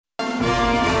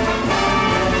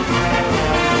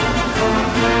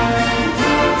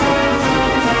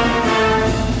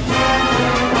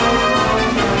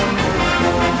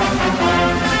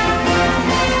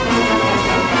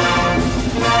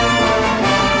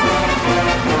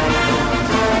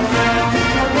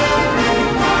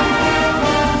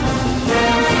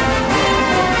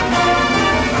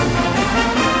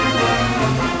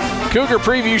Cougar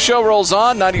Preview Show rolls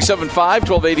on, 97.5,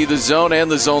 1280 The Zone and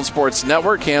the Zone Sports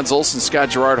Network. Hans Olsen,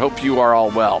 Scott Gerard, hope you are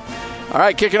all well. All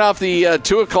right, kicking off the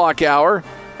 2 o'clock hour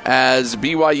as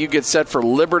BYU gets set for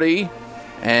Liberty.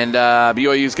 And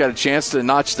BYU's got a chance to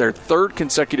notch their third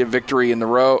consecutive victory in a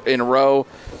row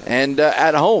and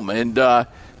at home. And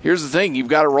here's the thing, you've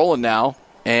got it rolling now,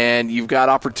 and you've got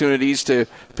opportunities to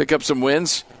pick up some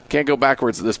wins. Can't go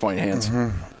backwards at this point, Hans.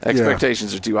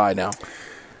 Expectations are too high now.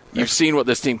 You've seen what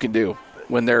this team can do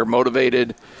when they're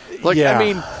motivated. That's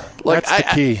the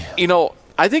key.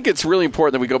 I think it's really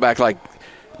important that we go back.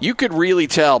 You could really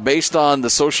tell based on the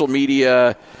social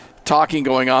media talking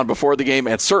going on before the game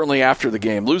and certainly after the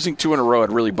game. Losing 2 in a row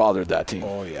had really bothered that team.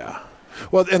 Oh, yeah.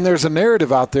 Well, and there's a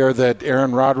narrative out there that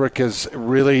Aaron Roderick has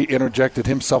really interjected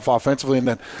himself offensively and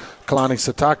that Kalani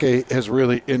Sitake has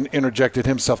really interjected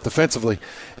himself defensively.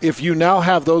 If you now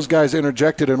have those guys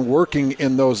interjected and working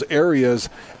in those areas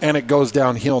and it goes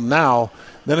downhill now,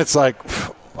 then it's like,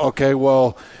 okay,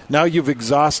 well, now you've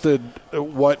exhausted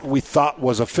what we thought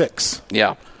was a fix.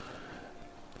 Yeah.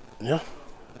 Yeah.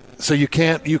 So you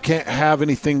can't have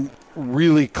anything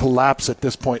really collapse at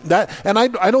this point. And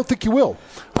I don't think you will.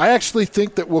 I actually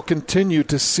think that we'll continue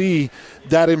to see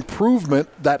that improvement,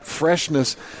 that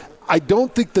freshness. I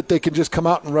don't think that they can just come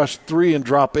out and rush 3 and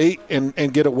drop 8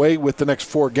 and get away with the next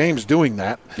 4 games doing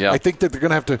that. Yeah. I think that they're going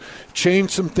to have to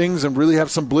change some things and really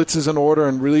have some blitzes in order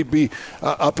and really be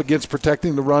up against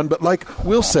protecting the run. But like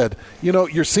Will said,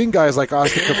 you're seeing guys like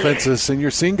Oscar Kafensis and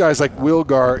you're seeing guys like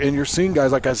Wilgar and you're seeing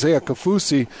guys like Isaiah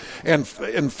Kafusi and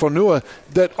Fonua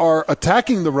that are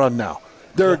attacking the run now.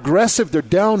 They're aggressive. They're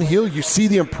downhill. You see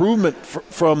the improvement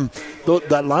from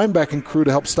that linebacking crew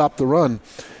to help stop the run.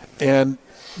 And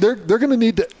they're going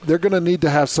to need to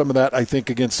have some of that, I think,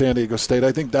 against San Diego State.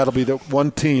 I think that'll be the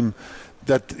one team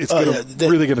that is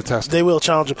really going to test them. They will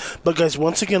challenge them. But, guys,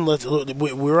 once again,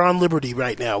 we're on Liberty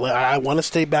right now. I want to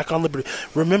stay back on Liberty.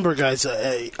 Remember, guys,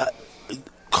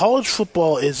 college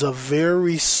football is a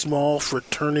very small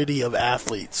fraternity of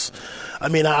athletes. I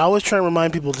mean, I always try to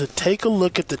remind people to take a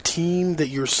look at the team that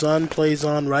your son plays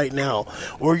on right now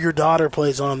or your daughter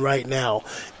plays on right now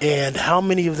and how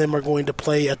many of them are going to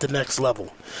play at the next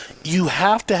level. You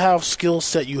have to have skill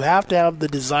set. You have to have the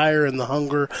desire and the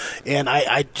hunger, and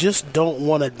I just don't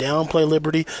want to downplay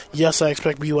Liberty. Yes, I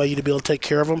expect BYU to be able to take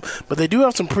care of them, but they do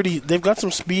have they've got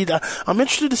some speed. I'm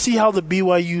interested to see how the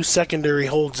BYU secondary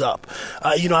holds up.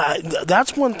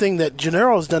 That's one thing that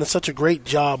Gennaro has done such a great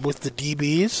job with the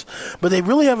DBs, but they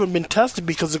really haven't been tested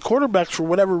because the quarterbacks, for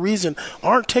whatever reason,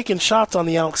 aren't taking shots on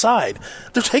the outside.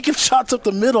 They're taking shots up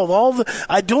the middle.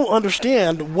 I don't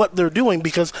understand what they're doing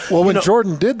because when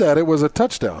Jordan did that, it was a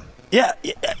touchdown. Yeah.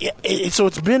 So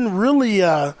it's been really.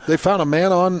 They found a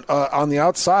man on the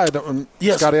outside.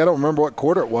 Yes. Scotty, I don't remember what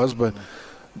quarter it was,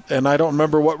 and I don't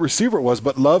remember what receiver it was,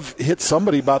 but Love hit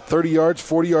somebody about 30 yards,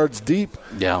 40 yards deep.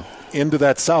 Yeah. Into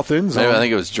that south end zone. Maybe I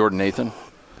think it was Jordan Nathan.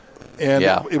 And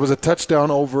it was a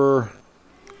touchdown over.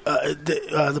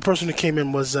 The person who came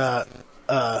in was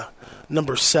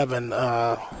number 7,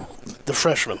 the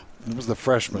freshman. It was the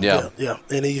freshman. Yeah.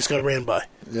 And he just got ran by.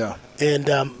 Yeah. And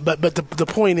but the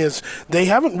point is they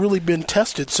haven't really been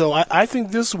tested. So I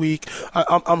think this week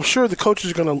I'm sure the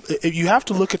coaches are going to. You have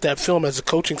to look at that film as a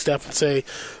coaching staff and say,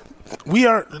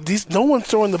 no one's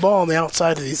throwing the ball on the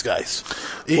outside of these guys.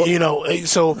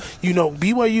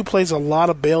 BYU plays a lot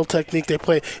of bail technique. They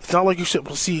play. It's not like you should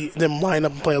see them line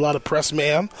up and play a lot of press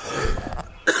man.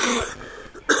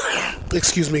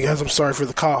 Excuse me, guys. I'm sorry for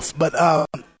the cough, but.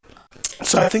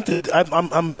 So I think that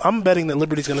I'm betting that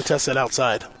Liberty's going to test that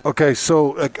outside. Okay,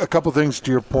 so a couple things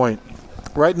to your point.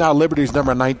 Right now, Liberty's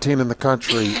number 19 in the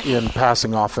country in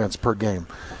passing offense per game.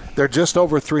 They're just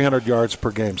over 300 yards per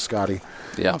game, Scotty.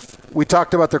 Yeah. We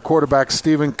talked about their quarterback,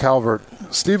 Stephen Calvert.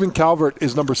 Stephen Calvert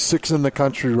is number 6 in the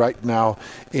country right now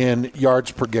in yards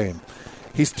per game.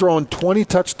 He's thrown 20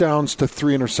 touchdowns to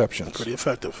 3 interceptions. Pretty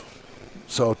effective.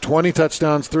 So 20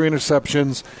 touchdowns, 3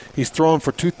 interceptions. He's thrown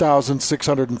for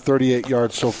 2,638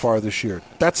 yards so far this year.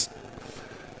 That's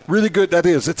really good. That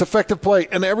is. It's effective play.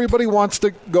 And everybody wants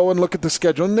to go and look at the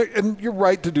schedule. And you're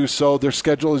right to do so. Their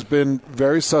schedule has been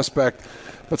very suspect.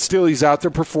 But still, he's out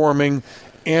there performing.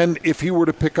 And if he were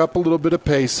to pick up a little bit of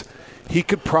pace, he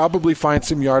could probably find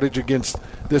some yardage against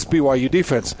this BYU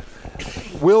defense.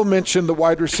 Will mentioned the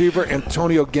wide receiver,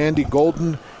 Antonio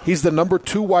Gandy-Golden. He's the number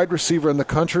 2 wide receiver in the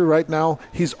country right now.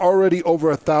 He's already over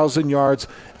 1,000 yards,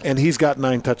 and he's got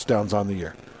 9 touchdowns on the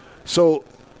year. So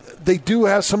they do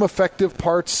have some effective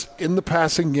parts in the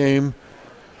passing game.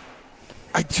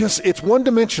 It's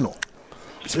one-dimensional.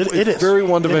 It is very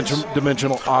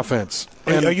one-dimensional offense.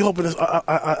 And are you hoping this?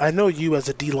 I know you as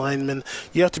a D lineman,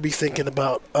 you have to be thinking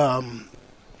about.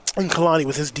 And Kalani,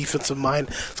 with his defensive mind,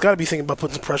 has got to be thinking about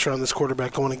putting some pressure on this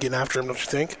quarterback, going and getting after him. Don't you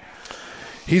think?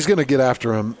 He's going to get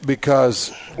after him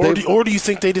because. Or do you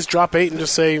think they just drop 8 and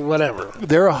just say whatever?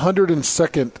 They're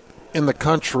 102nd in the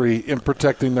country in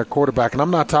protecting their quarterback, and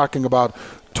I'm not talking about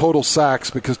total sacks,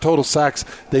 because total sacks,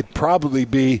 they'd probably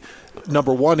be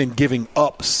number 1 in giving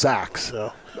up sacks.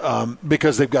 Yeah.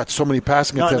 Because they've got so many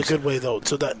passing attempts. Not in a good way, though.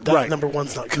 So that right. number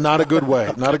 1's not good. Not a good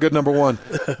way. Not a good number 1.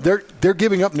 They're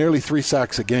giving up nearly 3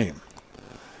 sacks a game.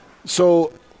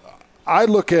 So I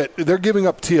look at, they're giving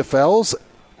up TFLs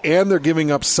and they're giving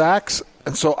up sacks,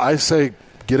 and so I say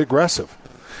get aggressive.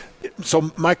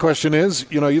 So my question is,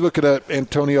 you look at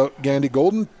Antonio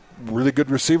Gandy-Golden, really good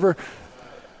receiver.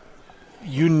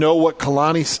 You know what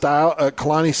Kalani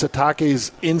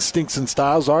Sitake's instincts and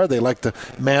styles are. They like to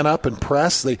man up and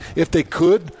press. If they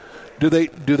could, do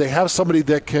they have somebody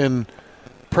that can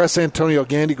press Antonio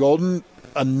Gandy-Golden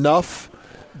enough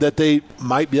that they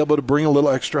might be able to bring a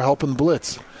little extra help in the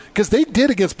blitz? Because they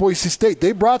did against Boise State.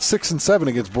 They brought 6 and 7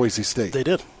 against Boise State. They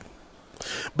did.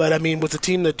 But, with a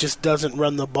team that just doesn't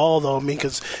run the ball, though,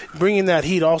 because bringing that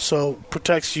heat also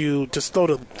protects you to slow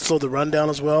the run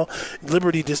down as well.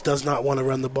 Liberty just does not want to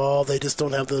run the ball. They just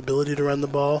don't have the ability to run the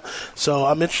ball. So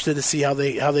I'm interested to see how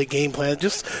they game plan.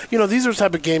 Just, these are the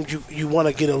type of games you want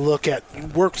to get a look at,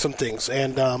 work some things.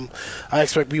 And I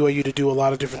expect BYU to do a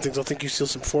lot of different things. I think you see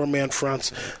some 4-man fronts,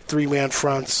 3-man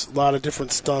fronts, a lot of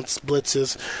different stunts,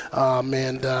 blitzes.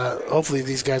 And hopefully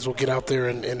these guys will get out there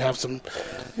and have some,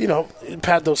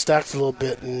 pad those stacks a little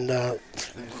bit, and a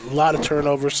lot of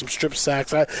turnovers, some strip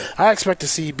sacks. I expect to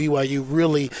see BYU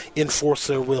really enforce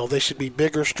their will. They should be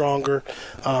bigger, stronger,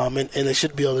 and they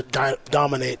should be able to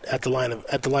dominate at the line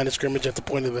of scrimmage, at the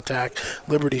point of attack.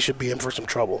 Liberty should be in for some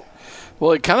trouble.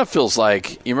 Well, it kind of feels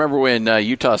like, you remember when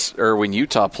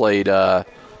Utah played.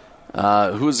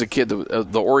 Who was the kid?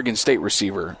 The Oregon State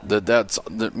receiver. That's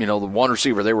the one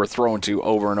receiver they were throwing to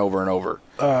over and over and over.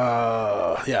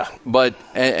 Yeah. But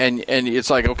and it's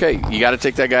like, okay, you got to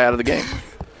take that guy out of the game.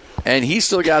 And he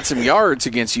still got some yards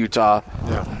against Utah,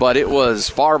 but it was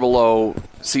far below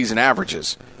season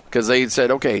averages, because they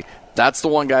said, okay, that's the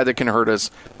one guy that can hurt us.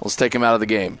 Let's take him out of the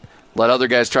game. Let other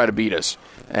guys try to beat us.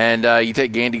 And you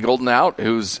take Gandy-Golden out,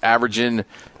 who's averaging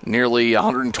nearly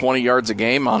 120 yards a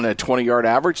game on a 20-yard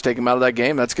average. Take him out of that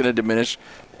game. That's going to diminish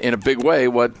in a big way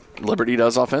what Liberty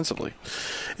does offensively.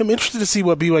 I'm interested to see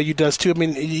what BYU does, too.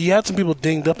 You had some people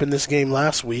dinged up in this game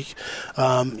last week.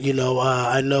 I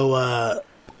know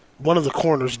one of the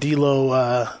corners,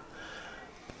 D'Angelo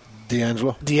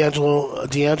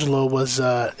was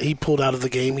he pulled out of the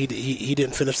game. He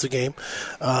didn't finish the game.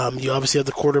 You obviously had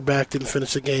the quarterback didn't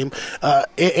finish the game,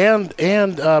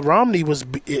 and Romney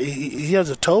he has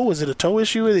a toe. Is it a toe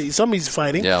issue? Somebody's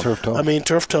fighting. Yeah. Turf toe.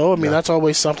 Turf toe. That's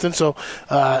always something. So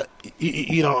and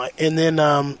then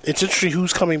it's interesting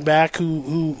who's coming back,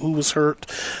 who was hurt.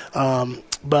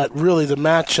 But really the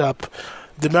matchup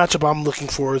I'm looking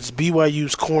for is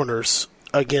BYU's corners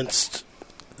against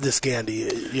this Gandy,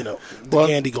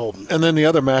 Gandy-Golden. And then the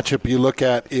other matchup you look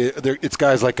at, it's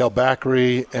guys like El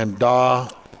Bakri and Daw,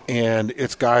 and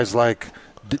it's guys like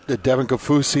Devin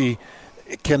Kafusi.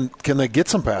 Can they get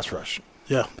some pass rush?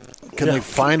 Yeah. Can they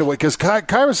find a way? Because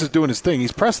Kyrus is doing his thing.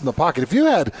 He's pressing the pocket. If you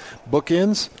had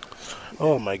bookends,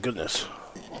 oh my goodness,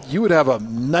 you would have a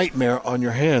nightmare on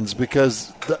your hands,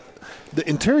 because the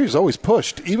interior is always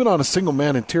pushed. Even on a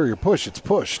single-man interior push, it's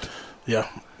pushed. Yeah.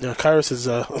 Yeah, Kyrus is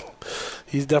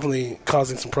he's definitely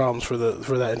causing some problems for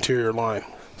that interior line.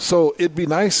 So it'd be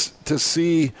nice to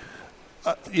see,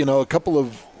 a couple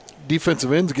of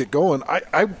defensive ends get going.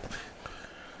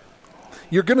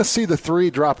 You're going to see the 3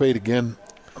 drop 8 again.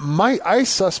 I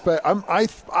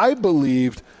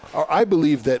believe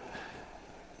that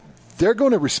they're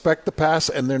going to respect the pass,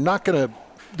 and they're not going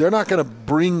to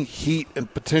bring heat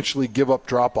and potentially give up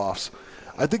drop offs.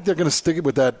 I think they're going to stick it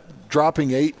with that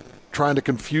dropping 8. Trying to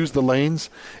confuse the lanes.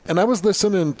 And I was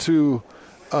listening to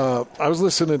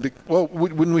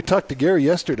when we talked to Gary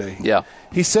yesterday. Yeah.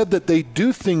 He said that they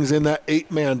do things in that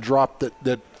 8-man drop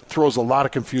that throws a lot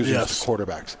of confusion to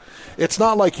quarterbacks. It's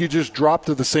not like you just drop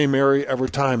to the same area every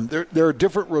time. There are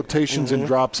different rotations and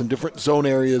drops in different zone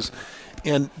areas,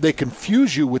 and they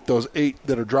confuse you with those 8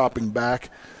 that are dropping back.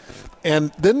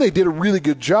 And then they did a really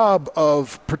good job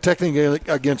of protecting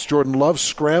against Jordan Love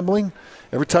scrambling.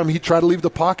 Every time he tried to leave the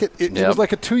pocket, it was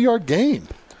like a 2-yard gain.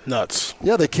 Nuts.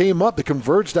 Yeah, they came up. They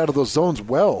converged out of those zones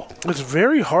well. It's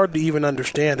very hard to even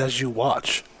understand as you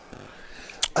watch.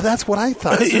 That's what I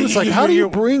thought. It was like, how do you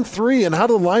bring 3 and how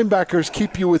do the linebackers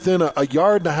keep you within a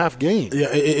yard and a half gain? Yeah,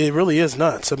 it really is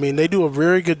nuts. I mean, they do a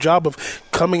very good job of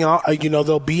coming out.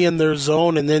 They'll be in their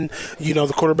zone, and then,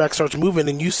 the quarterback starts moving,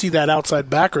 and you see that outside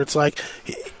backer. It's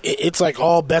like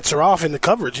all bets are off in the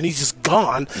coverage, and he's just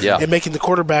gone and making the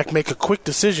quarterback make a quick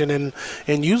decision.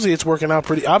 And usually it's working out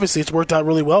obviously it's worked out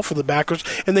really well for the backers,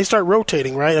 and they start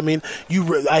rotating, right? I mean,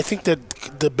 I think that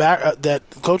that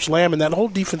Coach Lamb and that whole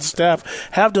defensive staff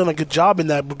have done a good job in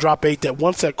that drop 8, that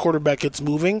once that quarterback gets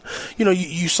moving,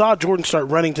 you saw Jordan start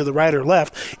running to the right or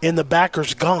left, and the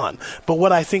backer's gone. But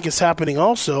what I think is happening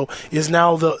also is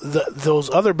now those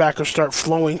other backers start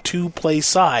flowing to play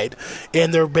side,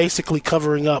 and they're basically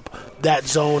covering up that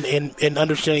zone and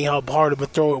understanding how hard of a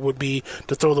throw it would be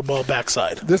to throw the ball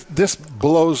backside. This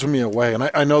blows me away,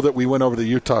 and I know that we went over the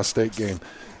Utah State game.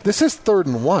 This is 3rd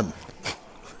and 1.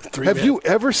 Have you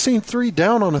ever seen 3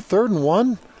 down on a 3rd and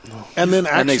 1? No. And then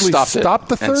actually stop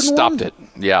the 3rd and 1? Stopped it,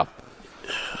 yeah.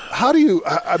 How do you?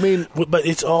 I mean, but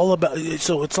it's all about.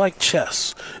 So it's like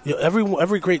chess.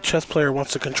 Every great chess player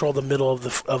wants to control the middle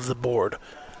of the board.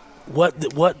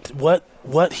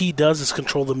 What he does is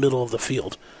control the middle of the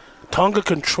field. Tonga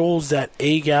controls that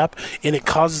A gap, and it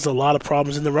causes a lot of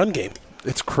problems in the run game.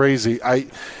 It's crazy.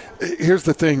 Here's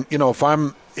the thing.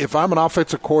 If I'm an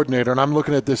offensive coordinator and I'm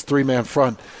looking at this 3-man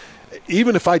front,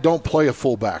 even if I don't play a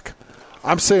fullback,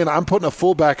 I'm saying I'm putting a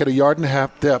fullback at a yard and a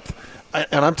half depth,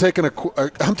 and I'm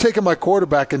taking my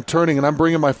quarterback and turning, and I'm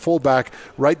bringing my fullback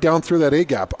right down through that A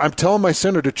gap. I'm telling my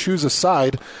center to choose a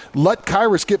side, let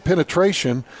Kyrus get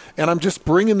penetration, and I'm just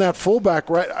bringing that fullback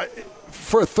right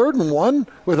for a 3rd and 1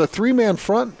 with a 3-man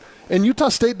front. And Utah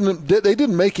State, they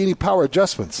didn't make any power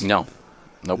adjustments. No.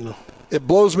 Nope. It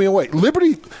blows me away.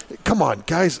 Liberty, come on,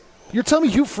 guys. You're telling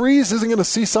me Hugh Freeze isn't going to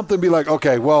see something and be like,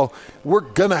 okay, well, we're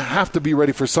going to have to be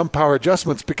ready for some power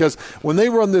adjustments, because when they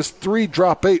run this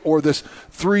 3-drop-8 or this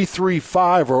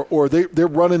 3-3-5 or they're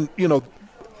running,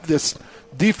 this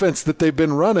defense that they've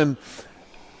been running,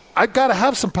 I got to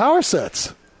have some power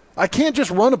sets. I can't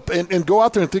just run and go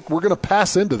out there and think we're going to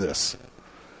pass into this.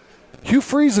 Hugh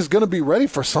Freeze is going to be ready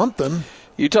for something.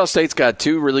 Utah State's got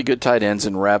 2 really good tight ends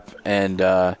in Rep and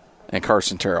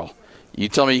Carson Terrell. You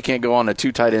tell me you can't go on a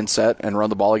 2 tight end set and run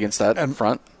the ball against that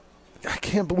front? I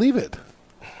can't believe it.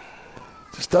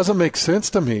 Just doesn't make sense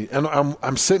to me. And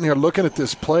I'm sitting here looking at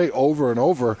this play over and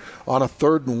over on a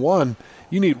 3rd and 1.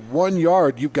 You need 1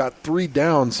 yard. You've got 3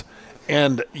 downs.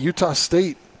 And Utah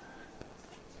State,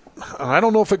 I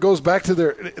don't know if it goes back to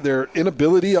their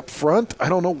inability up front. I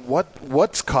don't know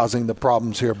what's causing the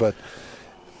problems here, but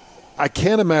I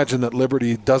can't imagine that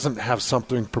Liberty doesn't have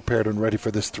something prepared and ready for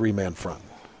this 3-man front.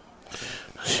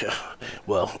 Yeah.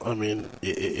 Well, I mean,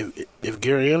 if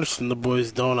Gary Anderson and the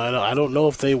boys don't, I don't know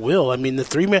if they will. I mean, the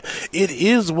 3-man, it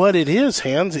is what it is,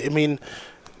 Hans. I mean,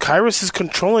 Kyrus is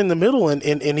controlling the middle, and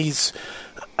he's.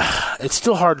 It's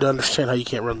still hard to understand how you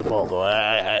can't run the ball, though.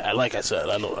 I like I said,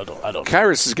 I don't.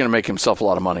 Kyrus is going to make himself a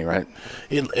lot of money, right?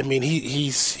 I mean,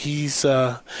 he's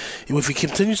if he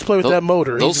continues to play with that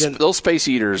motor, those space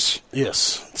eaters,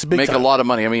 yes, it's a big make time. a lot of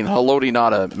money. I mean, Haloti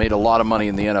Ngata made a lot of money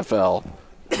in the NFL,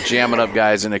 jamming up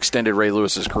guys and extended Ray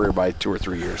Lewis's career by 2 or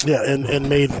 3 years. Yeah,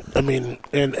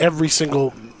 and every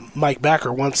single Mike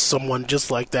Backer wants someone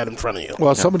just like that in front of you.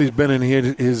 Well, somebody's been in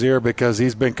his ear because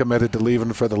he's been committed to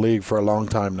leaving for the league for a long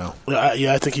time now.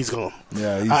 I think he's gone.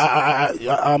 Yeah,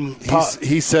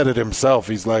 he said it himself.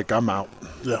 He's like, I'm out.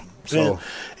 Yeah, so,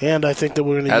 and I think that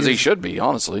we're going to he should be,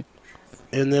 honestly.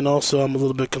 And then also, I'm a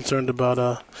little bit concerned about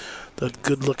the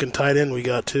good-looking tight end we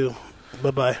got too.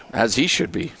 Bye-bye. As he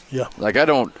should be. Yeah. Like I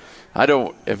don't.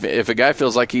 If a guy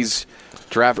feels like he's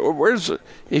drafted,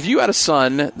 if you had a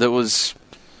son that was,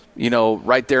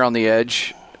 right there on the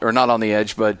edge, or not on the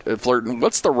edge, but flirting,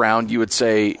 what's the round you would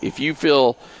say if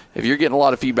you're getting a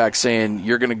lot of feedback saying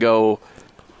you're going to go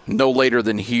no later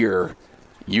than here,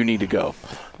 you need to go?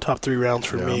 Top 3 rounds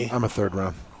for me. I'm a 3rd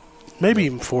round. Maybe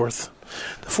even 4th.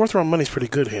 The 4th round money's pretty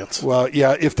good, Hans. Well,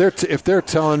 yeah, if they're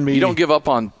telling me you don't give up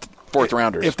on 4th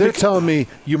rounders. If they're telling me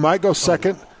you might go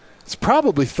 2nd, it's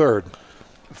probably 3rd.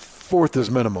 4th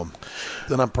is minimum.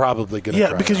 Then I'm probably going to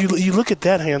try. Yeah, because you look at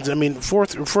that, Hans. I mean,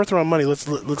 fourth round money. Let's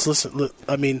listen.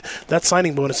 I mean, that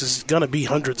signing bonus is going to be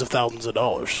hundreds of thousands of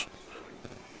dollars,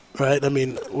 right? I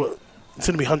mean, it's going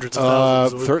to be hundreds of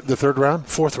thousands. The 3rd round,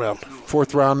 4th round,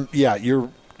 4th round. Yeah, you're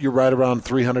right around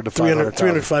 $300,000 to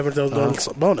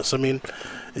 $500,000 bonus. I mean,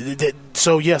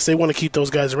 so yes, they want to keep those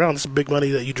guys around. It's big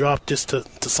money that you drop just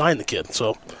to sign the kid.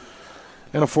 So.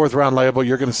 And a 4th round label,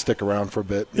 you're going to stick around for a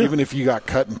bit. Yeah. Even if you got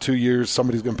cut in 2 years,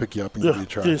 somebody's going to pick you up and give you a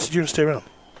try. You're going to stay around.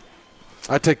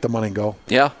 I'd take the money and go.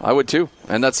 Yeah, I would too.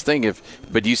 And that's the thing.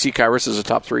 But do you see Kyrus as a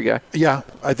top 3 guy? Yeah,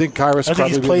 I think Kyrus. I think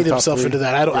he's played himself 3. into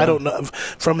that. I don't know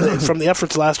from the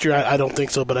efforts last year. I don't think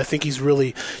so, but I think he's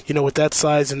really, with that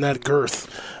size and that girth.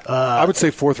 I would say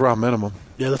 4th round minimum.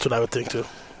 Yeah, that's what I would think too.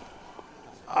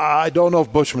 I don't know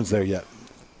if Bushman's there yet.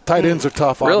 Tight ends are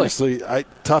tough. Really? Obviously,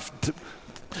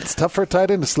 it's tough for a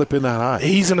tight end to slip in that high.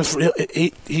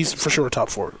 He's for sure top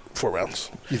 4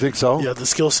 rounds. You think so? Yeah, the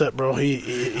skill set, bro.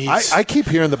 I keep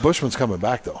hearing the Bushman's coming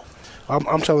back though.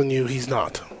 I'm telling you, he's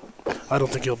not. I don't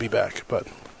think he'll be back, but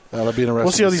that'll be interesting.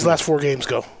 We'll see how these last 4 games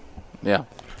go. Yeah.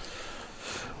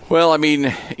 Well, I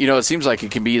mean, it seems like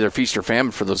it can be either feast or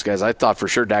famine for those guys. I thought for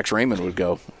sure Dax Raymond would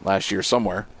go last year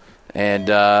somewhere, and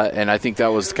I think that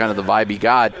was kind of the vibe he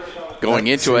got going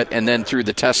into it, and then through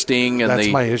the testing and that's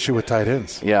my issue with tight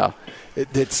ends. Yeah.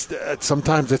 It's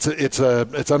sometimes it's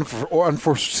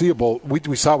unforeseeable.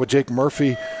 We saw it with Jake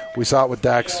Murphy, we saw it with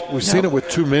Dax. We've seen it with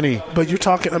too many. But you're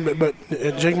talking. But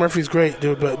Jake Murphy's great,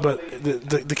 dude. But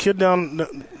the kid down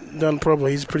Pro Bowl,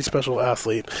 he's a pretty special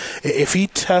athlete. If he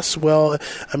tests well,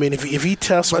 if he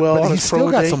tests well on his pro day,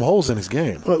 he's still got some holes in his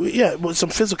game. Well, yeah, some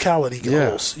physicality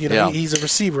holes. He's a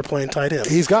receiver playing tight end.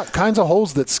 He's got kinds of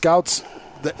holes that scouts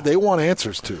they want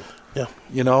answers to. Yeah.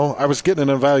 I was getting an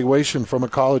evaluation from a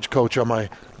college coach on my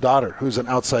daughter, who's an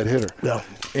outside hitter. Yeah.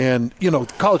 And,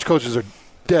 college coaches are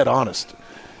dead honest.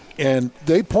 And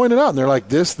they pointed out, and they're like,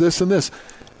 this, and this.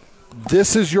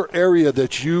 This is your area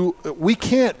that we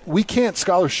can't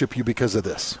scholarship you because of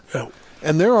this. Yeah.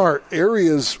 And there are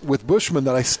areas with Bushman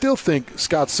that I still think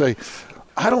scouts say,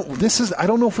 I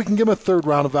don't know if we can give him a 3rd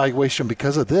round evaluation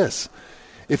because of this.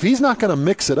 If he's not going to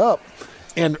mix it up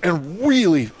and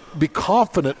really be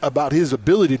confident about his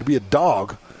ability to be a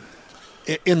dog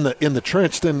in the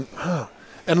trench, then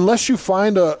unless you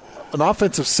find an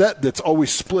offensive set that's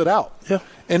always split out. Yeah.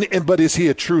 But is he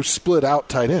a true split out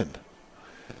tight end?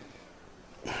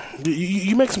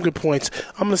 You make some good points.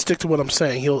 I'm going to stick to what I'm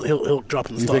saying. He'll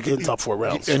drop in the top 4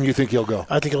 rounds. And you think he'll go?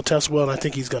 I think he'll test well, and I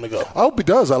think he's going to go. I hope he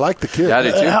does. I like the kid. Yeah, I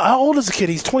do too. How old is the kid?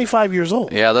 He's 25 years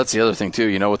old. Yeah, that's the other thing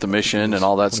too. With the mission and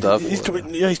all that stuff. He's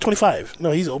 25. No,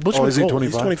 he's old. Bushman's is he old.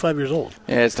 25? He's 25 years old.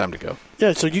 Yeah, it's time to go.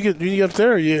 Yeah, so you get up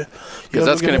there, because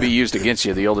that's going to be used against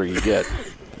you the older you get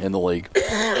in the league.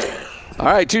 All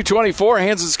right, 224,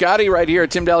 Hans and Scotty right here at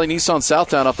Tim Daly Nissan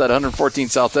Southtown off that 114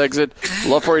 South exit.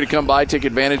 Love for you to come by, take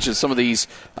advantage of some of these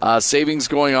savings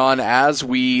going on as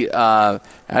we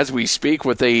speak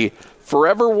with a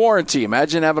forever warranty.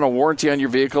 Imagine having a warranty on your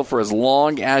vehicle for as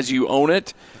long as you own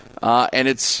it, and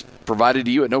it's provided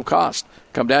to you at no cost.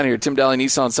 Come down here, Tim Daly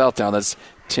Nissan Southtown. That's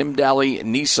Tim Daly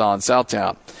Nissan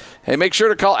Southtown. Hey, make sure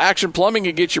to call Action Plumbing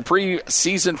and get your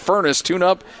pre-season furnace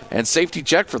tune-up and safety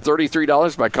check for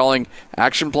 $33 by calling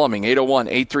Action Plumbing,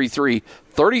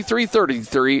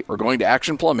 801-833-3333, or going to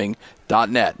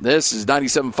actionplumbing.net. This is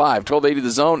 97.5, 1280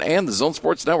 The Zone and the Zone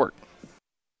Sports Network.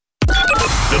 The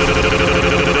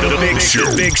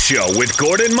Big Show with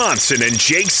Gordon Monson and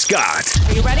Jake Scott.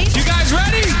 Are you ready? You guys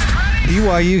ready?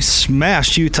 BYU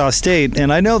smashed Utah State,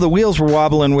 and I know the wheels were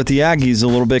wobbling with the Aggies a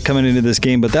little bit coming into this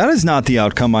game, but that is not the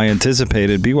outcome I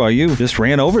anticipated. BYU just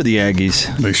ran over the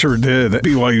Aggies. They sure did.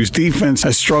 BYU's defense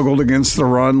has struggled against the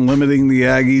run, limiting the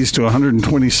Aggies to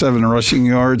 127 rushing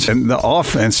yards, and the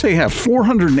offense, they have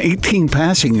 418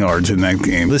 passing yards in that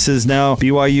game. This is now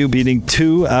BYU beating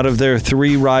 2 out of their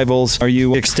 3 rivals. Are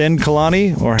you extend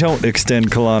Kalani or don't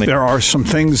extend Kalani? There are some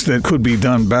things that could be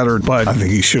done better, but I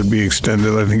think he should be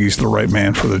extended. I think he's the right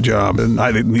man for the job, and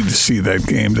I didn't need to see that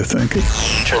game to think.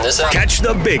 Turn this up. Catch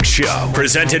the Big Show,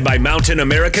 presented by Mountain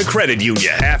America Credit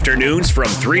Union. Afternoons from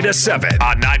 3 to 7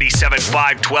 on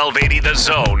 97.5, 1280 The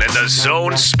Zone and the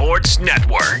Zone Sports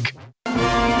Network.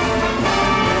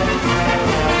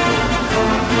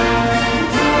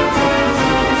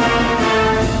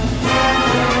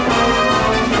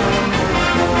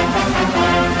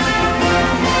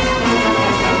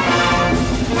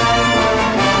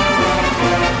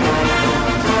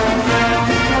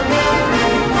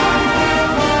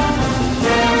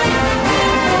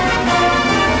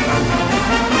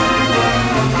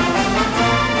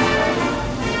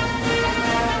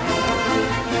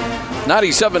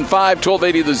 .97.5,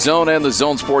 1280 The Zone and the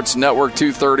Zone Sports Network,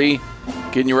 2:30.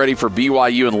 Getting you ready for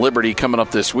BYU and Liberty coming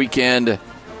up this weekend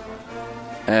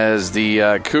as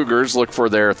the Cougars look for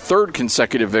their 3rd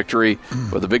consecutive victory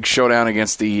with a big showdown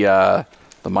against the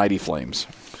Mighty Flames.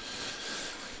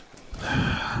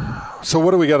 So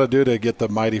what do we got to do to get the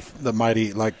mighty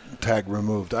tag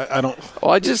removed? I don't.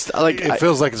 Well, it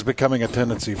feels like it's becoming a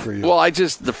tendency for you. Well,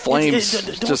 the Flames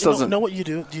doesn't. Know what you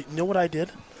do? Do you know what I did?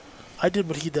 I did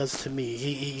what he does to me.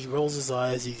 He rolls his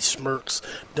eyes. He smirks.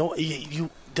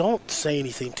 don't say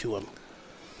anything to him.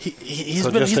 He's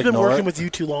So been working it? with you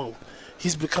too long.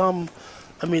 He's become,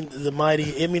 the mighty.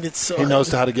 It's so, He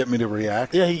knows how to get me to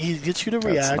react. Yeah, he gets you to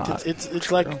react. not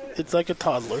It's like a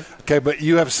toddler. Okay, but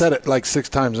you have said it like 6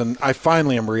 times, and I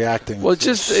finally am reacting. Well,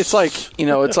 it's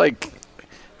like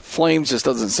Flames just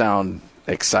doesn't sound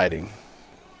exciting.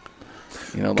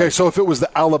 Okay, so if it was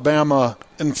the Alabama,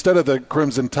 instead of the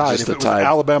Crimson Tide, Just if the it was Tide. the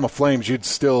Alabama Flames, you'd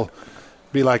still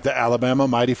be like the Alabama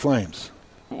Mighty Flames.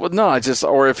 Well, no,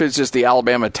 or if it's just the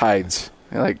Alabama Tides.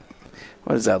 You're like,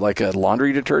 what is that, like a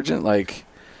laundry detergent?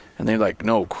 And they're like,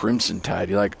 no, Crimson Tide.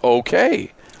 You're like,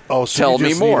 okay. Oh, so Tell you me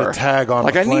just more. Need a tag on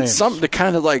I the need Flames. something to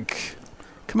kind of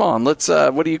come on, let's,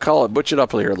 what do you call it? Butch it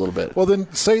up here a little bit. Well,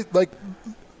 then say,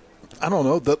 I don't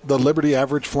know, the Liberty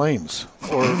Average Flames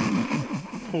or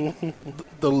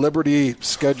the Liberty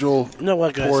Schedule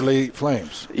Poorly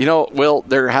Flames. Will,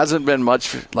 there hasn't been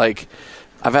much,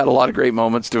 I've had a lot of great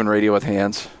moments doing radio with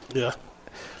Hands. Yeah.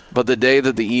 But the day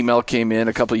that the email came in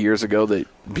a couple of years ago that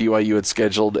BYU had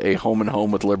scheduled a home and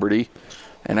home with Liberty,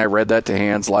 and I read that to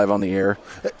Hands live on the air,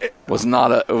 was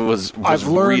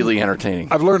really entertaining.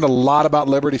 I've learned a lot about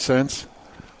Liberty since,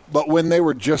 but when they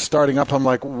were just starting up, I'm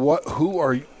like, what? Who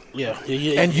are you? Yeah.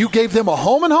 And you gave them a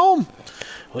home and home?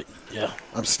 Well, yeah.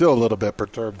 I'm still a little bit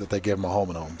perturbed that they gave them a home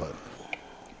and home,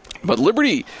 But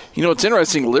Liberty, it's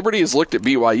interesting. Liberty has looked at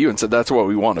BYU and said that's what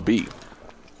we want to be.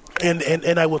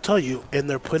 And I will tell you, and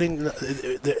they're putting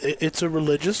it's a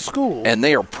religious school, and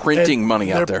they are printing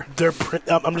money out there.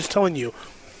 I'm just telling you,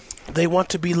 they want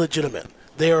to be legitimate.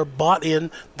 They are bought in.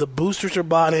 The boosters are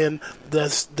bought in.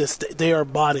 They are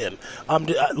bought in.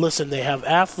 Listen, they have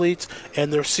athletes,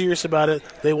 and they're serious about it.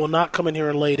 They will not come in here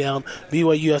and lay down.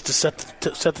 BYU has to set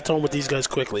the tone with these guys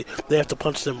quickly. They have to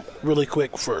punch them really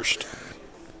quick first.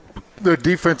 Their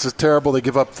defense is terrible. They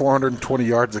give up 420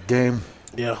 yards a game.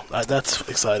 Yeah, that's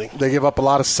exciting. They give up a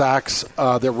lot of sacks.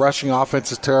 Their rushing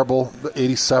offense is terrible, the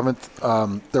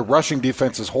 87th. Their rushing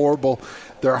defense is horrible.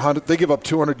 They give up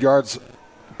 200 yards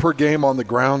per game on the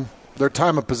ground. Their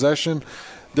time of possession,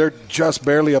 they're just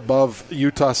barely above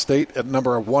Utah State at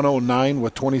number 109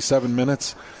 with 27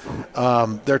 minutes.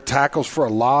 Their tackles for a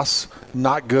loss,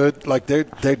 not good.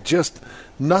 They're just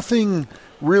nothing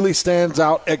really stands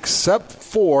out except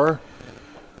for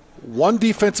one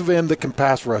defensive end that can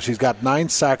pass rush. He's got 9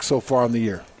 sacks so far in the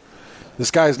year. This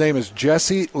guy's name is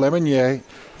Jesse Lemonnier.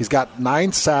 He's got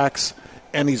 9 sacks,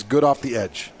 and he's good off the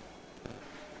edge.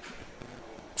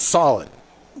 Solid.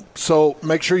 So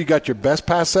make sure you got your best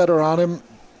pass setter on him.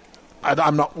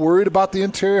 I'm not worried about the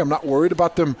interior. I'm not worried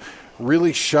about them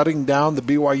really shutting down the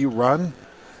BYU run.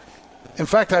 In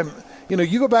fact,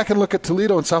 you go back and look at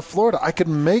Toledo and South Florida, I could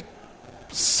make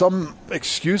some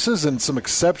excuses and some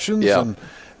exceptions,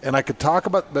 and I could talk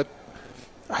about, but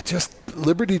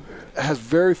Liberty has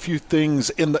very few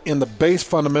things in the base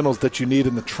fundamentals that you need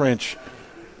in the trench.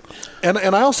 And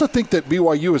I also think that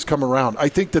BYU has come around. I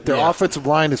think that their offensive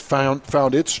line has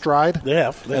found its stride.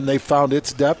 And they found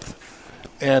its depth.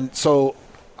 And so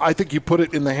I think you put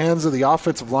it in the hands of the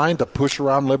offensive line to push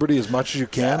around Liberty as much as you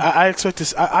can. I expect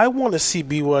this. I want to see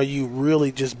BYU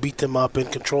really just beat them up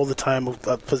and control the time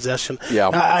of possession. Yeah.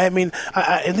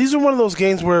 And these are one of those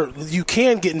games where you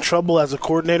can get in trouble as a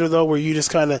coordinator, though, where you're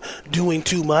just kind of doing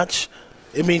too much.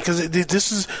 Because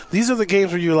these are the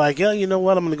games where you're like, yeah, you know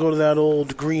what? I'm going to go to that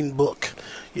old green book.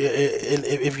 Yeah, and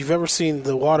if you've ever seen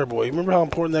The Waterboy, remember how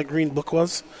important that green book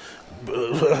was?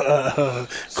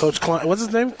 Coach Klein, what's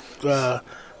his name?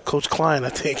 Coach Klein, I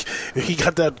think. He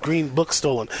got that green book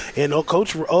stolen. And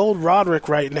old Roderick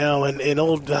right now and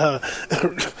old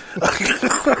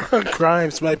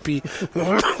Grimes might be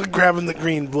grabbing the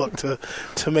green book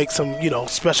to make some,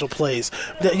 special plays.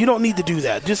 You don't need to do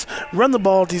that. Just run the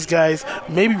ball at these guys,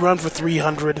 maybe run for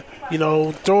 300,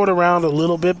 throw it around a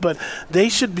little bit, but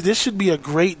this should be a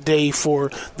great day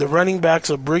for the running backs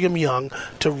of Brigham Young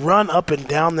to run up and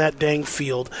down that dang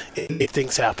field and make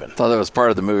things happen. I thought that was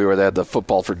part of the movie where they had the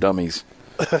football for dummies.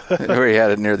 Where he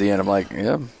had it near the end. I'm like,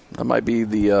 yeah, that might be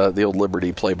the old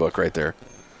Liberty playbook right there.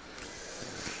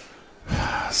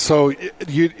 So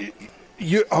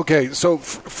So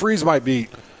Freeze might be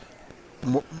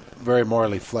very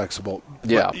morally flexible.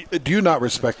 Yeah. But do you not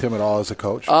respect him at all as a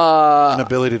coach? An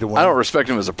ability to win. I don't respect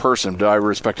him as a person, but I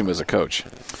respect him as a coach.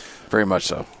 Very much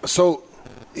so. So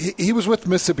he was with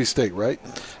Mississippi State, right?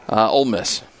 Ole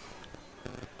Miss.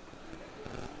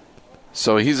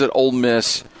 So he's at Ole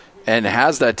Miss and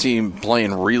has that team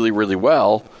playing really, really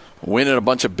well, winning a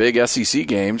bunch of big SEC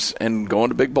games and going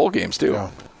to big bowl games too. Yeah.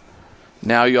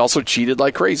 Now he also cheated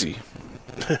like crazy.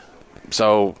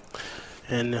 So,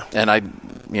 and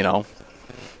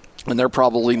they're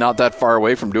probably not that far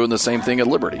away from doing the same thing at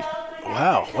Liberty.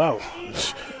 Wow. Wow.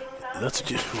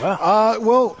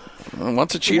 Well,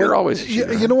 once a cheater, always a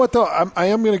cheater. You know what, though? I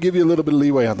am going to give you a little bit of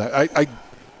leeway on that. I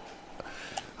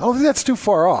don't think that's too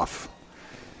far off.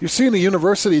 You're seeing a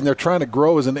university, and they're trying to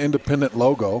grow as an independent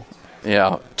logo.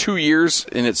 Yeah, 2 years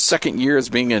in its second year as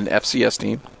being an FCS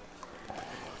team.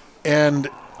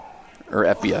 Or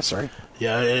FBS, sorry.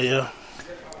 Yeah.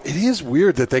 It is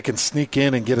weird that they can sneak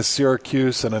in and get a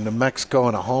Syracuse and a New Mexico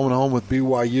and a home with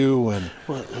BYU.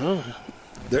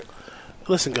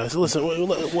 Listen, guys,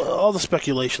 all the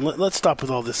speculation. Let's stop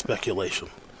with all this speculation.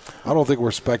 I don't think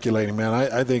we're speculating, man.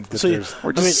 I think that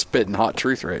we're just spitting hot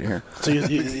truth right here. So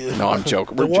no, I'm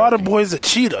joking. The Water Boy's a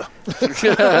cheetah.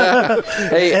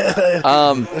 Hey,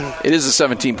 it is a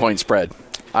 17-point spread.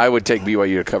 I would take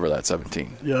BYU to cover that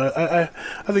 17. Yeah,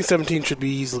 I think 17 should be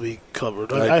easily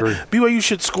covered. I agree. BYU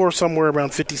should score somewhere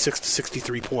around 56 to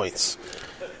 63 points.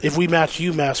 If we match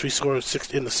UMass, we score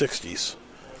in the 60s.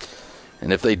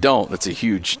 And if they don't, that's a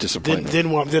huge disappointment.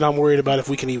 Then I'm worried about if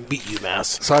we can even beat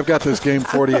UMass. So I've got this game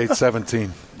 48-17.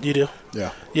 You do?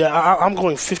 Yeah. Yeah, I'm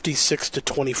going 56 to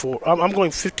 24. I'm going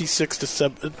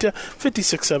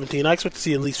 56-17. I expect to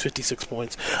see at least 56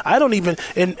 points. I don't even,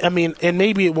 and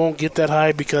maybe it won't get that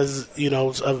high because,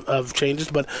 of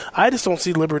changes, but I just don't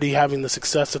see Liberty having the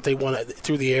success that they want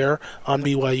through the air on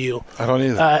BYU. I don't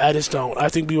either. I just don't. I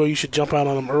think BYU should jump out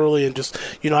on them early and just,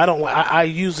 I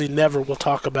usually never will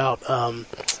talk about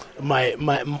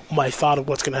my thought of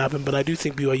what's going to happen, but I do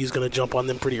think BYU is going to jump on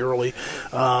them pretty early.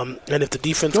 And if the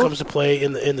defense comes to play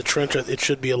in the trench, it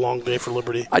should be a long day for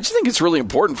Liberty. I just think it's really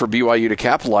important for BYU to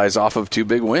capitalize off of 2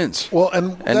 big wins. Well,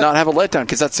 and not have a letdown,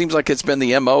 because that seems like it's been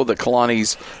the MO that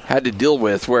Kalani's had to deal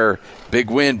with, where big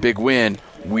win,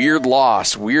 weird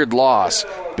loss,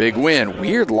 big win,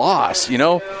 weird loss,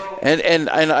 And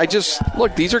I just,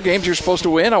 look, these are games you're supposed to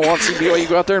win. I want to see BYU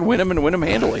go out there and win them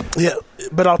handily. Yeah,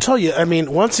 but I'll tell you,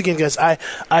 once again, guys, I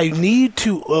need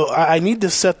to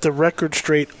set the record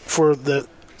straight for the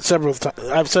several times.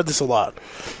 I've said this a lot.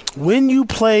 When you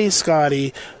play,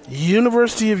 Scotty,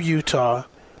 University of Utah,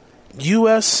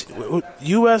 US,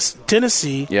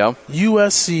 Tennessee,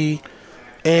 USC,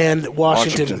 and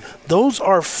Washington. Those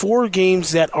are 4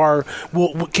 games that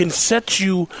can set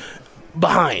you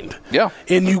behind. Yeah.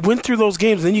 And you went through those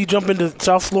games, then you jump into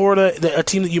South Florida, a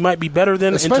team that you might be better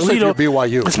than. Especially Toledo, if you're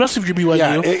BYU. Especially if you're BYU.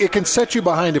 Yeah, it can set you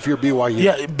behind if you're BYU.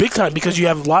 Yeah, big time, because you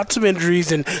have lots of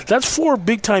injuries, and that's 4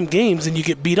 big-time games, and you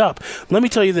get beat up. Let me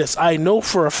tell you this. I know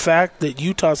for a fact that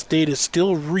Utah State is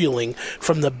still reeling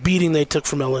from the beating they took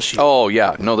from LSU. Oh,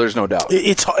 yeah. No, there's no doubt.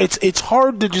 It's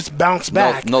hard to just bounce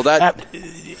back.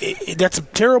 That's a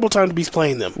terrible time to be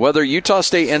playing them. Whether Utah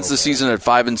State ends the season at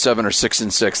 5-7 or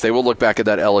 6-6, they will look back at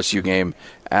that LSU game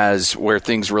as where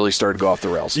things really started to go off the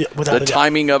rails. Yeah, the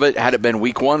timing of it, had it been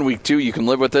week 1, week 2, you can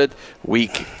live with it.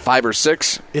 Week 5 or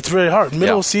 6, it's very hard.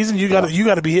 Middle of season, you got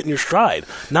to be hitting your stride,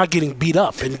 not getting beat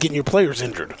up and getting your players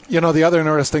injured. The other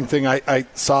interesting thing I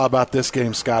saw about this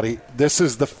game, Scotty, this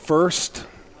is the first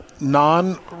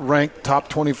non-ranked top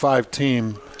 25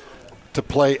 team to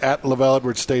play at LaVell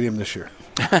Edwards Stadium this year.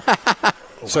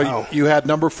 So wow. you had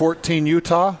number 14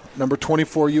 Utah, number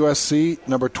 24 USC,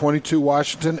 number 22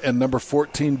 Washington, and number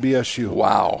 14 BSU.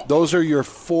 Wow. Those are your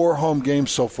 4 home games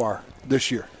so far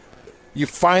this year. You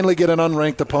finally get an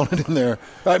unranked opponent in there.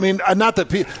 Not that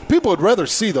people would rather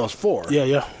see those 4.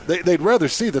 Yeah. They'd rather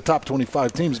see the top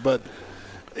 25 teams, but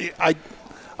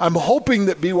I'm hoping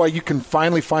that BYU can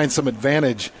finally find some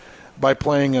advantage by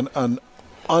playing an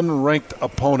unranked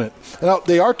opponent. Now,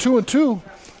 they are 2-2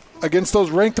 against those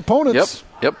ranked opponents.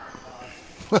 Yep.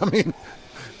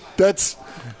 That's,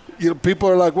 people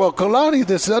are like, well, Kalani,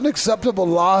 this unacceptable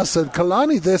loss, and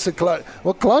Kalani this, and Kalani.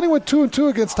 Well, Kalani went 2-2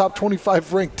 against top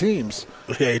 25 ranked teams.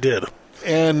 Yeah, he did.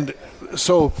 And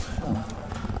so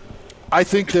I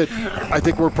think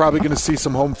we're probably going to see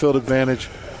some home field advantage.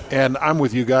 And I'm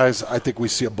with you guys. I think we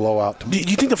see a blowout. Do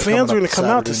you think the fans are going to come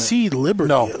out to see Liberty?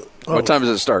 No. What time does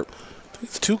it start?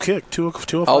 It's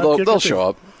 2:05. Oh, they'll show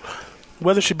up.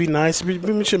 Weather should be nice.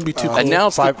 It shouldn't be too cold.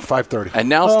 Announced 5:30.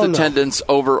 Announced attendance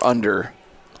over under.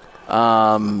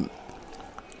 Go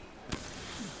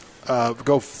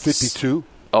 52.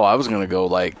 Oh, I was going to go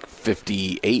like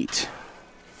 58,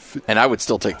 and I would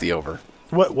still take the over.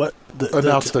 What?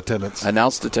 Announced attendance.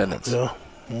 Announced attendance.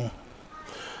 Yeah.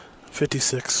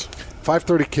 56.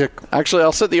 5:30 kick. Actually,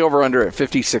 I'll set the over under at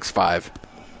 56.5.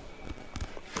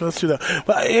 Let's do that.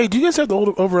 But hey, do you guys have the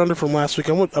over under from last week?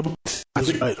 I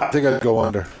think I'd go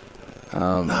under.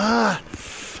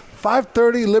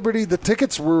 5:30 Liberty. The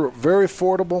tickets were very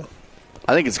affordable.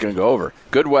 I think it's going to go over.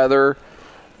 Good weather,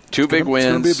 2 big wins.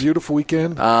 It's going to be a beautiful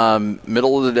weekend.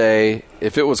 Middle of the day.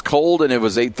 If it was cold and it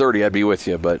was 8:30, I'd be with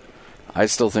you. But I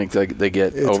still think they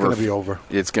get over. It's going to be over.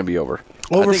 It's going to be over.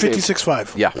 Over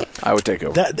 56.5. Yeah, I would take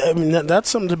over. That's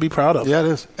something to be proud of. Yeah, it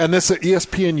is. And this is an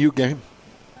ESPNU game.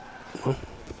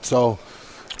 So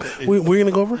we're going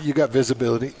to go over? You got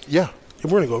visibility. Yeah. We're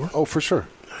going to go over. Oh, for sure.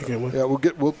 Okay, yeah,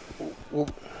 we'll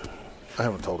I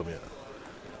haven't told him yet.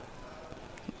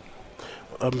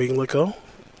 I'm being let go?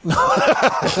 No,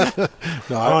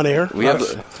 on air. We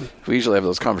usually have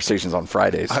those conversations on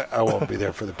Fridays. I won't be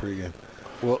there for the pregame.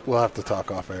 We'll have to talk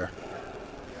off air.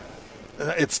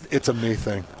 It's a me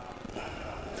thing.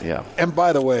 Yeah. And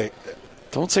by the way,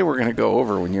 don't say we're going to go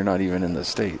over when you're not even in the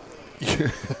state.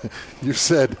 You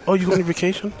said. Oh, you going on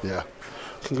vacation? Yeah.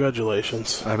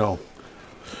 Congratulations. I know.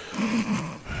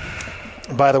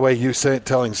 By the way, you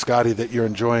telling Scotty that you're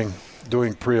enjoying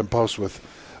doing pre and post with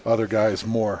other guys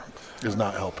more is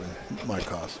not helping my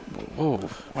cause. Whoa,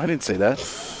 I didn't say that.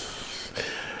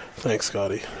 Thanks,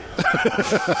 Scotty.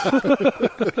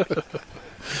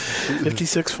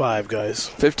 56.5, guys.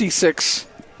 56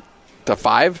 to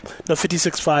 5? No,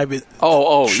 56.5.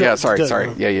 Oh, yeah,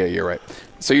 sorry. Yeah, you're right.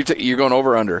 So you're going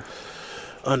over or under?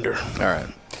 Under.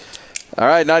 All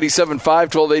right, 97.5,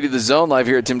 1280 The Zone, live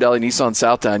here at Tim Daly Nissan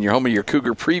Southtown. Your home of your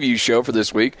Cougar preview show for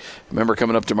this week. Remember,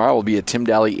 coming up tomorrow will be at Tim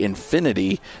Daly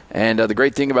Infinity. And the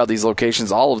great thing about these locations,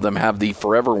 all of them have the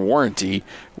forever warranty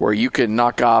where you can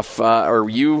knock off,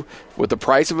 with the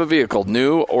price of a vehicle,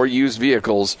 new or used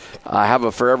vehicles, have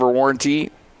a forever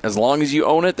warranty. As long as you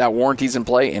own it, that warranty's in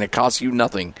play, and it costs you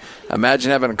nothing. Imagine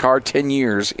having a car 10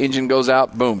 years, engine goes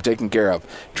out, boom, taken care of.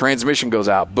 Transmission goes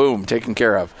out, boom, taken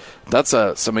care of. That's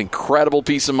some incredible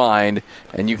peace of mind,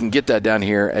 and you can get that down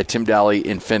here at Tim Daly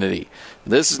Infinity.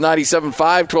 This is 97.5,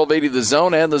 1280 The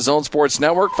Zone and the Zone Sports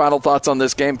Network. Final thoughts on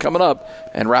this game coming up,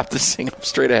 and wrap this thing up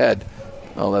straight ahead.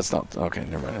 Oh, that's not – okay,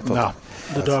 never mind. No,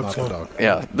 the dog's gone. dog.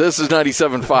 Yeah, this is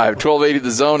 97.5, 1280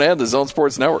 The Zone and the Zone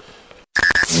Sports Network.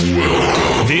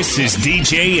 This is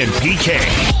DJ and PK.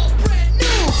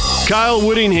 Kyle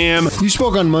Whittingham. You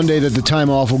spoke on Monday that the time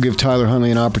off will give Tyler Huntley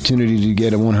an opportunity to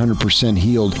get 100%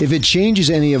 healed. If it changes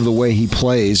any of the way he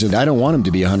plays, and I don't want him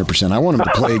to be 100%, I want him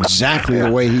to play exactly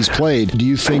the way he's played. Do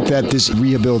you think that this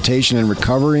rehabilitation and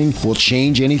recovering will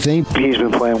change anything? He's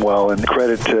been playing well, and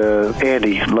credit to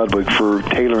Andy Ludwig for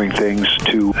tailoring things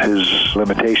to his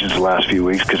limitations the last few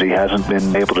weeks because he hasn't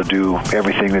been able to do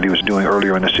everything that he was doing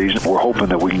earlier in the season. We're hoping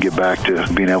that we can get back to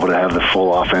being able to have the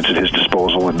full offense at his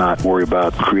disposal and not worry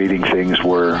about creating things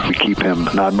where we keep him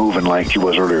not moving like he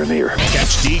was earlier in the year.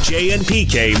 Catch DJ and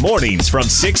PK mornings from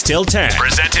 6 till 10.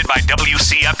 Presented by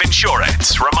WCF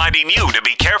Insurance. Reminding you to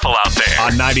be careful out there.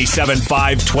 On 97.5,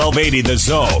 1280 The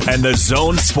Zone and the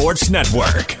Zone Sports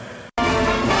Network.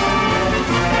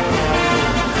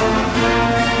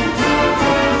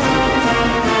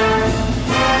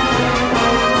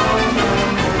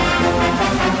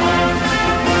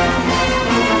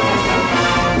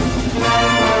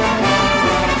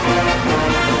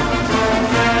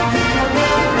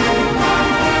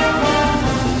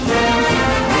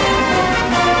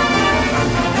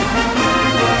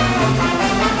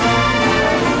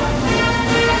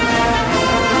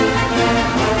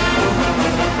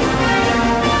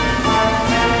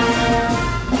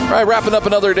 All right, wrapping up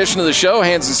another edition of the show,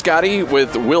 Hans and Scotty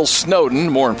with Will Snowden.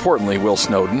 More importantly, Will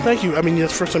Snowden. Thank you. I mean,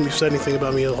 that's the first time you've said anything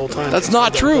about me the whole time. That's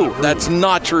not true. That's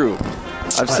not true.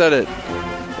 I've said it.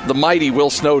 The mighty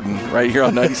Will Snowden right here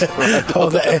on 97.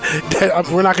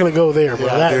 We're not going to go there,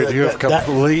 bro. Dude, you have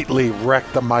completely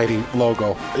wrecked the Mighty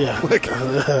logo. Yeah. Like,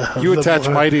 you attach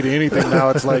Mighty to anything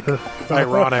now, it's like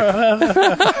ironic.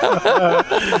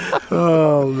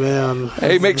 Oh, man.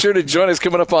 Hey, make sure to join us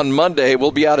coming up on Monday. We'll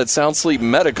be out at Sound Sleep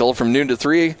Medical from noon to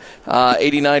 3,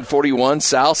 8941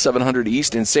 South, 700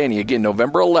 East in Sandy. Again,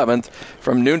 November 11th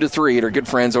from noon to 3 at our good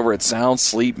friends over at Sound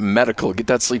Sleep Medical. Get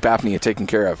that sleep apnea taken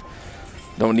care of.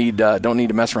 Don't need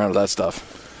to mess around with that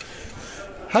stuff.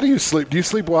 How do you sleep? Do you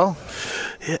sleep well?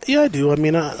 Yeah, I do. I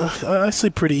mean, I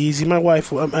sleep pretty easy. My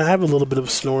wife, I have a little bit of a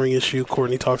snoring issue.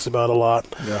 Courtney talks about a lot.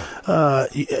 Yeah.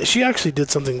 She actually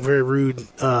did something very rude.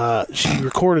 She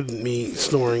recorded me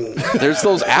snoring. There's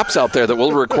those apps out there that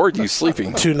will record you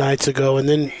sleeping. 2 nights ago, and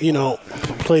then,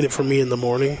 played it for me in the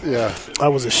morning. Yeah. I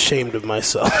was ashamed of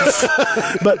myself.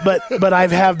 but I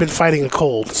have been fighting a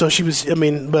cold. So she was,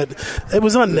 but it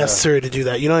was unnecessary to do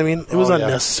that. You know what I mean? It was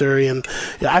unnecessary, and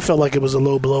I felt like it was a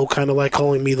low blow, kind of like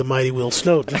calling me the mighty Will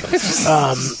Snowden.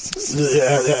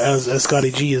 as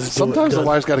Scotty G is. Sometimes the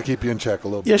wife's got to keep you in check a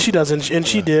little bit. Yeah, she does, and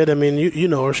she did. I mean, you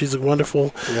know her; she's a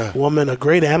wonderful woman, a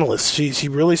great analyst. She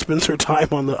really spends her time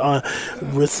on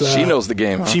with. She knows the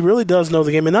game. Huh? She really does know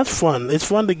the game, and that's fun. It's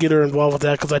fun to get her involved with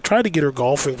that because I tried to get her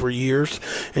golfing for years,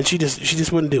 and she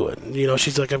just wouldn't do it. You know,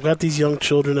 she's like, I've got these young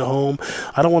children at home.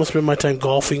 I don't want to spend my time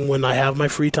golfing when I have my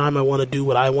free time. I want to do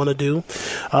what I want to do.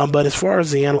 But as far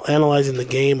as the analyzing the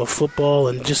game of football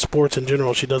and just sports in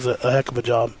general, she does a heck of a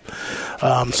job.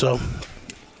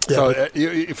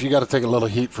 If you got to take a little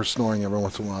heat for snoring every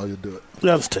once in a while, you do it.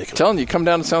 Yeah, let's take it. Telling you, come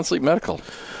down to Sound Sleep Medical.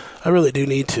 I really do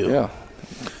need to. Yeah.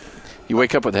 You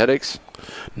wake up with headaches?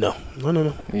 No.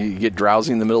 You get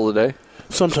drowsy in the middle of the day?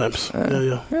 Sometimes.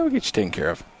 Yeah, we'll get you taken care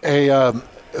of. Hey,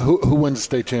 who wins the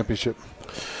state championship?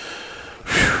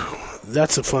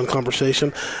 That's a fun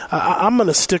conversation. I'm going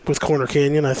to stick with Corner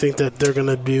Canyon. I think that they're going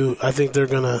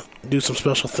to do some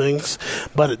special things.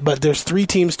 But there's 3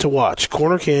 teams to watch.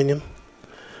 Corner Canyon.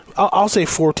 I'll say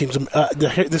 4 teams.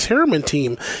 This Harriman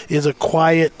team is a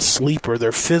quiet sleeper.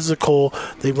 They're physical.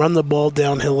 They run the ball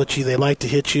downhill at you. They like to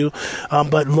hit you.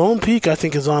 But Lone Peak, I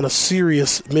think, is on a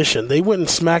serious mission. They went and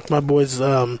smacked my boys'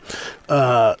 team.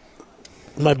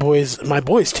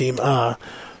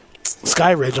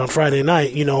 Skyridge on Friday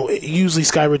night. You know, usually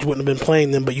Skyridge wouldn't have been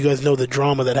playing them, but you guys know the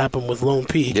drama that happened with Lone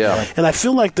Peak. Yeah. And I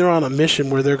feel like they're on a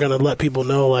mission where they're going to let people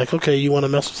know, like, okay, you want to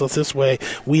mess with us this way,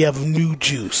 we have new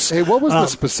juice. Hey, what was the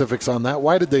specifics on that?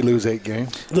 Why did they lose 8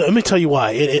 games? Let me tell you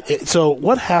why. So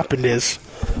what happened is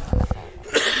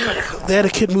they had a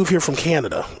kid move here from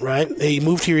Canada, right? He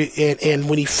moved here, and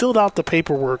when he filled out the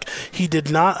paperwork, he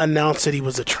did not announce that he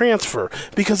was a transfer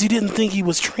because he didn't think he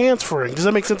was transferring. Does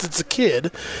that make sense? It's a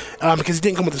kid because he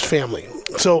didn't come with his family.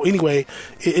 So anyway,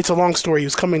 it's a long story.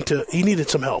 He needed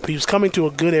some help. He was coming to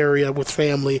a good area with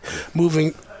family,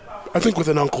 moving, I think with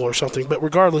an uncle or something. But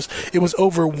regardless, it was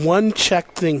over one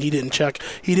check thing he didn't check.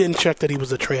 He didn't check that he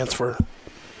was a transfer.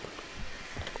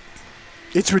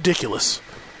 It's ridiculous.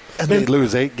 And they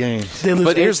lose 8 games.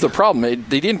 But here's the problem.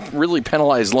 They didn't really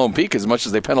penalize Lone Peak as much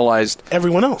as they penalized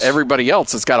everybody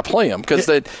else that's got to play them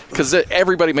because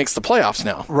everybody makes the playoffs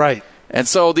now. Right. And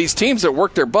so these teams that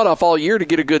worked their butt off all year to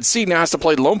get a good seed now has to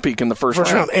play Lone Peak in the first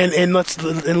round. And let's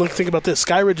think about this.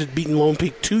 Skyridge has beaten Lone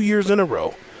Peak 2 years in a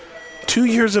row. 2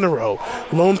 years in a row.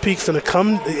 Lone Peak's going to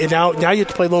come, and now you have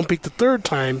to play Lone Peak the third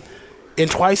time. And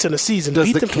twice in a season.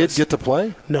 Does the kid get to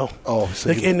play? No. Oh,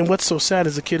 and what's so sad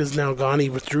is the kid is now gone. He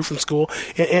withdrew from school.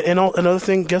 And another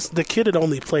thing, guess the kid had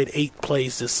only played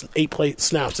 8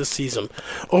 snaps this season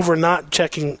over not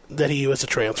checking that he was a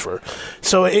transfer.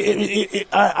 So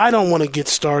I don't want to get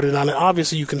started on it.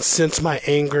 Obviously, you can sense my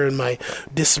anger and my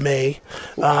dismay.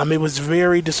 It was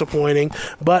very disappointing.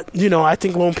 But, I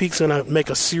think Lone Peak's going to make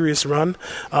a serious run.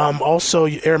 Also,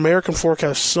 American Fork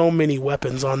has so many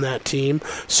weapons on that team,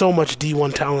 so much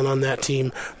D1 talent on that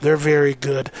team. They're very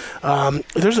good.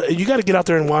 You got to get out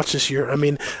there and watch this year. I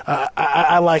mean,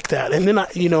 I like that. And then,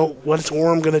 what's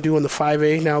Orem going to do in the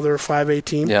 5A? Now they're a 5A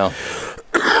team. Yeah.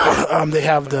 They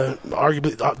have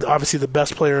obviously the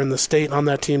best player in the state on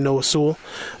that team, Noah Sewell.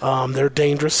 They're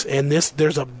dangerous. And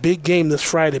there's a big game this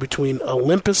Friday between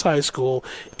Olympus High School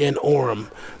and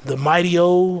Orem. The Mighty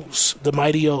O's.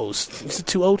 Is it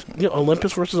 2-0?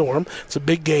 Olympus versus Orem. It's a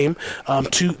big game.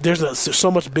 There's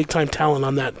so much big time talent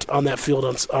on that field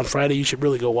on Friday. You should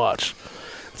really go watch.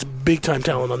 It's big time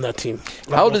talent on that team.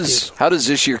 How does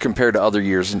this year compare to other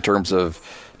years in terms of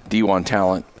D1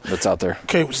 talent that's out there?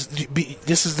 Okay,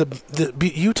 this is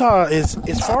the Utah is,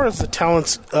 as far as the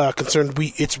talent's concerned,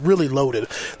 it's really loaded.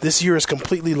 This year is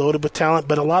completely loaded with talent,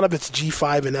 but a lot of it's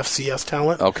G5 and FCS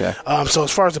talent. Okay. So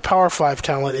as far as the Power 5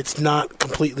 talent, it's not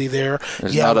completely there.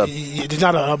 There's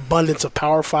not an abundance of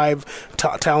Power 5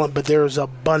 talent, but there's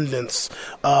abundance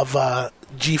of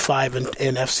G5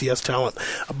 and FCS talent.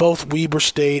 Both Weber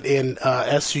State and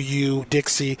SUU,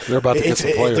 Dixie. They're about to get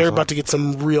some players. They're about to get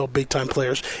some real big-time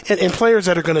players. And players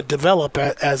that are going to develop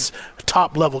as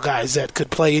top-level guys that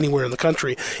could play anywhere in the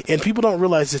country. And people don't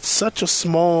realize it's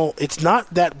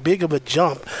not that big of a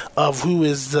jump of who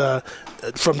is from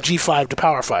G5 to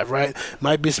Power 5, right?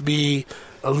 Might just be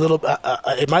a little,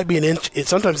 it might be an inch.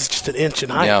 Sometimes it's just an inch in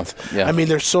height. Yeah. I mean,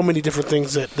 there's so many different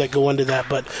things that go into that,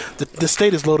 but the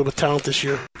state is loaded with talent this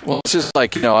year. Well, it's just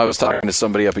like, I was talking to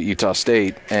somebody up at Utah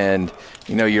State, and,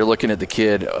 you're looking at the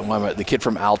kid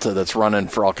from Alta that's running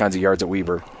for all kinds of yards at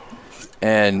Weber.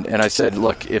 And I said,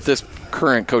 look, if this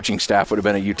current coaching staff would have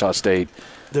been at Utah State,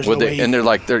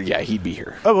 he'd be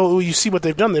here. Oh, well, you see what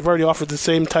they've done. They've already offered the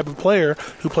same type of player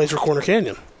who plays for Corner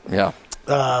Canyon. Yeah.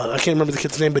 I can't remember the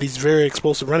kid's name, but he's very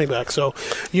explosive running back. So,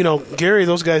 Gary,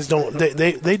 those guys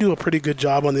they do a pretty good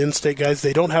job on the in-state guys.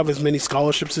 They don't have as many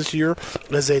scholarships this year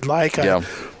as they'd like. Yeah.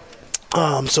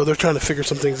 So they're trying to figure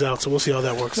some things out. So we'll see how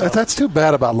that works out. That's too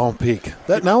bad about Lone Peak.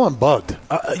 Now I'm bugged.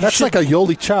 That's like a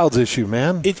Yoli Childs issue,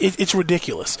 man. It's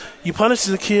ridiculous. You punish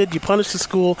the kid, you punish the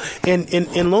school,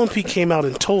 and Lone Peak came out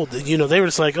and told that, they were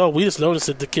just like, oh, we just noticed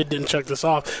that the kid didn't check this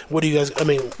off. What do you guys? I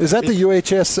mean, is that the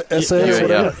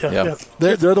UHSSA? Yeah.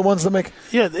 They're the ones that make.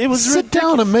 Yeah, it was. Sit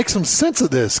down and make some sense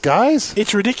of this, guys.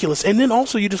 It's ridiculous, and then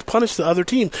also you just punish the other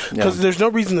team because there's no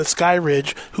reason that Sky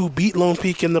Ridge, who beat Lone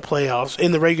Peak in the playoffs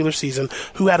in the regular season,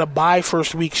 who had a bye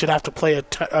first week, should have to play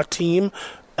a team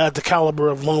at the caliber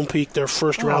of Lone Peak their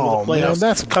first round of the playoffs.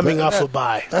 That's coming off a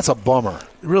bye. That's a bummer.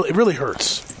 It really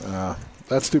hurts.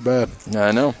 That's too bad.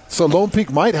 I know. So Lone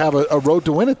Peak might have a road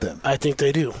to win it then. I think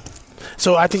they do.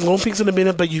 So I think Lone Peak's going to be in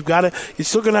it, but you're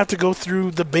still going to have to go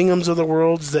through the Binghams of the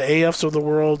worlds, the AFs of the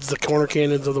worlds, the Corner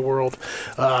Canyons of the world.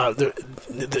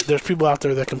 There's people out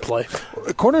there that can play.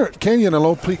 Corner Canyon and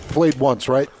Lone Peak played once,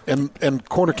 right? And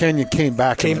Corner Canyon came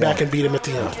back and beat him at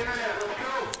the end.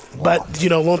 But,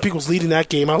 Lone Peak was leading that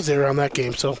game. I was there on that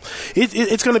game. So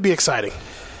it's going to be exciting.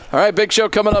 All right, big show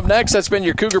coming up next. That's been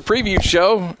your Cougar Preview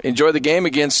Show. Enjoy the game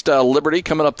against Liberty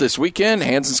coming up this weekend.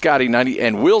 Hans and Scotty 90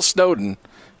 and Will Snowden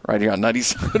right here on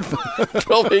 97.5,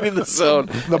 1280 The Zone,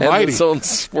 the Mighty The Zone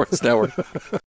Sports Network.